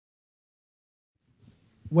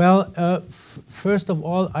Well, first of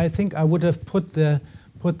all, I think I would have put the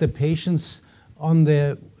patients on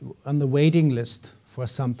the waiting list for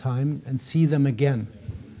some time and see them again.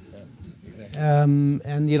 And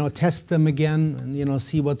test them again and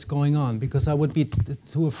see what's going on, because I would be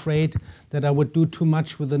too afraid that I would do too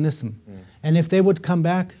much with the Nissen. And if they would come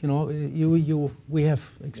back, we have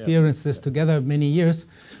experienced this together many years.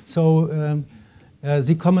 So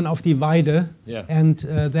sie kommen auf die Weide, and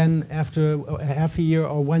then after half a year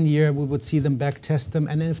or 1 year, we would see them back, test them,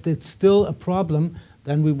 and if it's still a problem,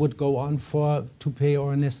 then we would go on for Toupet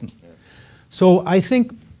or a Nissen. So I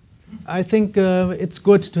think it's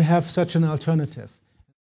good to have such an alternative.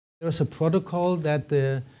 There's a protocol that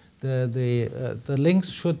the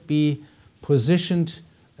LINX should be positioned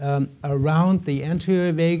around the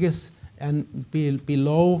anterior vagus and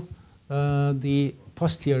below the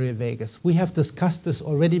posterior vagus. We have discussed this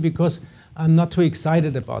already because I'm not too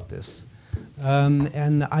excited about this.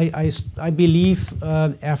 And I believe,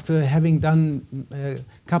 after having done a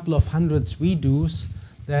couple of hundreds redos,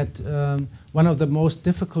 that one of the most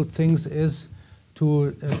difficult things is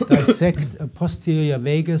to dissect a posterior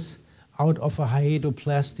vagus out of a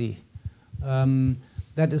hyedoplasty.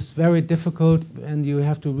 That is very difficult, and you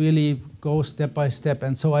have to really go step by step.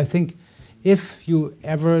 And so I think if you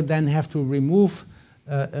ever then have to remove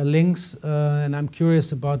a LINX, and I'm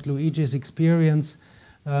curious about Luigi's experience,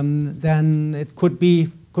 then it could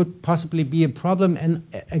possibly be a problem. And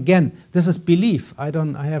again, this is belief. I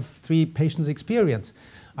have 3 patients' experience.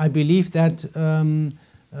 I believe that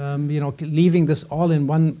leaving this all in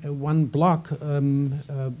one block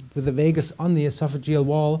with the vagus on the esophageal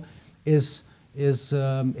wall is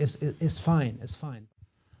fine.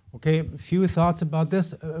 Okay, a few thoughts about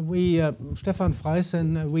this. Stefan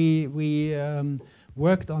Freisen, we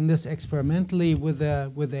worked on this experimentally with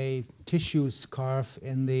a tissue scarf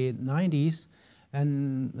in the 90s,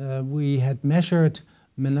 and we had measured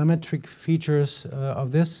manometric features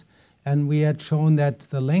of this, and we had shown that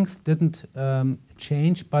the length didn't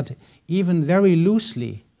change, but even very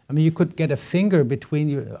loosely. I mean, you could get a finger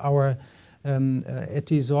between our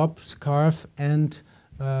etisorb scarf and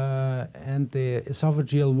the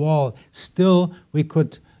esophageal wall. Still, we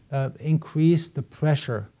could increase the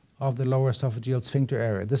pressure of the lower esophageal sphincter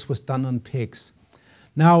area. This was done on pigs.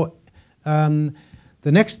 Now,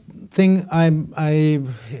 the next thing I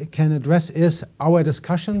can address is our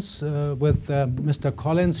discussions with Mr.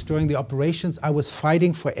 Collins during the operations. I was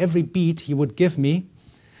fighting for every beat he would give me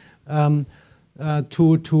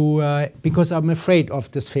because I'm afraid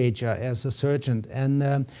of dysphagia as a surgeon.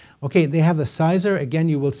 And okay, they have a sizer. Again,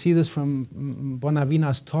 you will see this from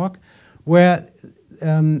Bonavina's talk, where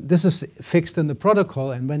this is fixed in the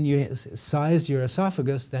protocol, and when you size your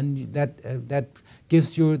esophagus, then that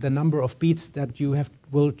gives you the number of beats that you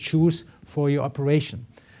will choose for your operation.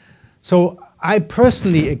 So I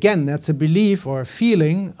personally, again, that's a belief or a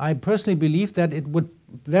feeling, I personally believe that it would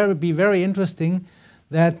be very interesting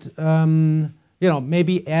that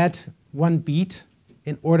maybe add 1 beat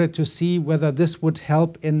in order to see whether this would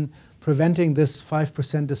help in preventing this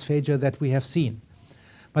 5% dysphagia that we have seen.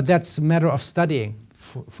 But that's a matter of studying.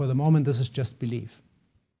 For the moment, this is just belief.